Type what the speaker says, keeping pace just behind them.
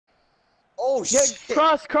Oh shit!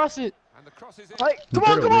 Cross it. And the cross is in. Like, come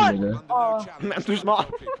on, come on! Under no challenge. I'm too small.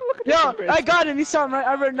 Yeah, I got him. He saw him right.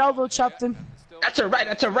 I Ronaldo chopped him. That's a red.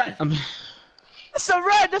 That's a red. That's the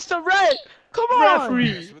red. That's the red. Come on.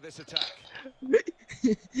 Referee. With this attack.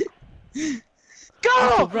 Go!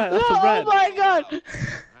 That's a red. That's a red. Oh my god!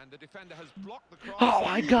 And the defender has blocked the cross. Oh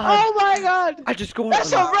my god. Oh my god! I just scored.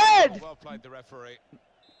 That's a red! Well played, the referee.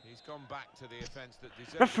 He's gone back to the offense that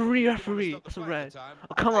deserves. Referee. That's a red.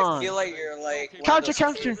 Oh, come on. I feel like you're like one Counter, of those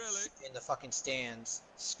counter. kids in the fucking stands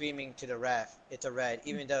screaming to the ref. It's a red,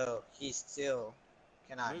 even though he still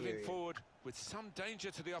cannot hear Moving you. forward with some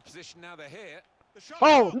danger to the opposition now they're here. The shot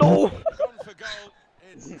Oh no! gone for goal.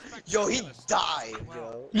 It's Yo, he spectacular. died, Wow.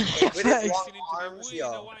 yo. Yeah, With his facts. long arms,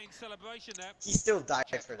 yo. He still died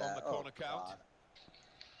for that. On the Oh corner count. god.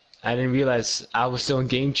 I didn't realize I was still in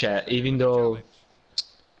game chat, even though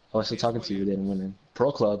I was still talking to you. Didn't win in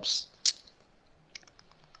pro clubs.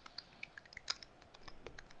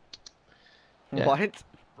 Yeah. What?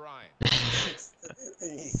 Brian.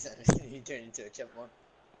 He turned into a chipmunk.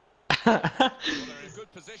 Well, they're in a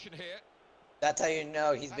good position here. That's how you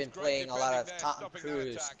know he's been That's great playing a lot of defending there, Tom stopping that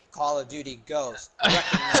Cruise, attack. Call of Duty Ghost,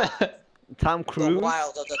 wrecking Tom the Cruise?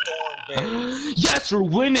 wild of the Thornberry. Yes, we're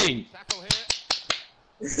winning. Tackle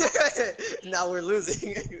here. Now we're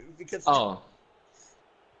losing because. Oh,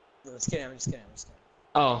 No, I'm just kidding. I'm just kidding. I'm just kidding.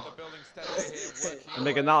 oh. The building steadily here, working I'm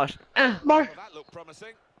making away. noise. Mark. Well, that looked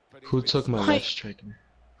promising, but he's Who been took my stopped. left striker?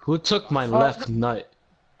 Who took my left nut?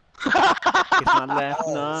 It's my left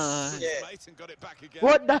Oh, nut. shit. Mason got it back again.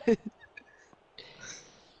 What the?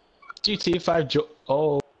 GTA 5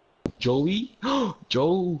 Joey?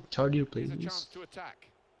 Joe, charge your Here's a please. chance to attack.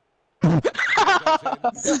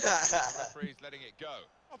 Referee's letting it go.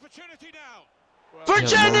 Opportunity now. Well, For Yeah,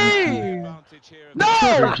 Jenny! advantage here of No!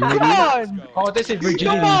 the- Come on! Oh, they say virginity.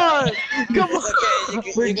 Come on! Come on!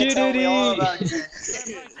 Okay, you can tell me all about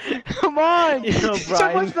it. Come on! You know, It's a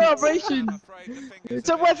Brian. wet celebration! I'm afraid the fingers It's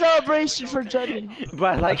a of wet it- celebration for Jenny.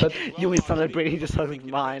 But like, thought- you ain't celebrating just on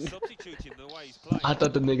mine. I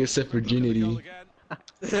thought the nigga said virginity.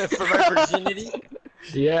 For my virginity?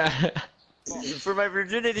 Yeah. For my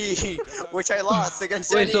virginity, which I lost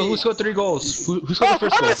against Wait, so Jenny. who scored 3 goals? Who scored Oh, the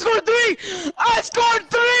first I goal? scored 3! I scored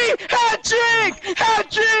 3! Hat trick!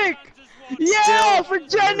 Hat trick! Yeah, for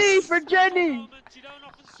Jenny! For Jenny!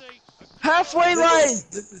 Halfway line!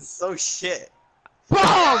 This is so shit.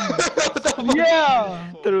 Bomb!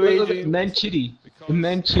 Yeah! Manchity.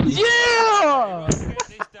 Manchity. Yeah!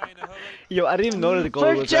 Yo, I didn't even know that the goal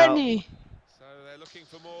For was out. Jenny! So they're looking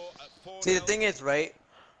for more at 4-0. See, the thing is, right?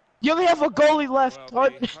 You only have a goalie left. Well,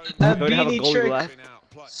 What? the home I That don't have a beanie goalie trick. left. been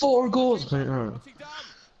outplayed. 4 goals. What's he done?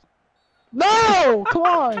 No! Come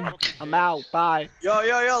on! I'm out. Bye. Yo,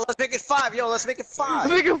 let's make it 5. Yo, let's make it 5.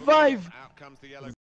 Make it 5! Out comes the yellow.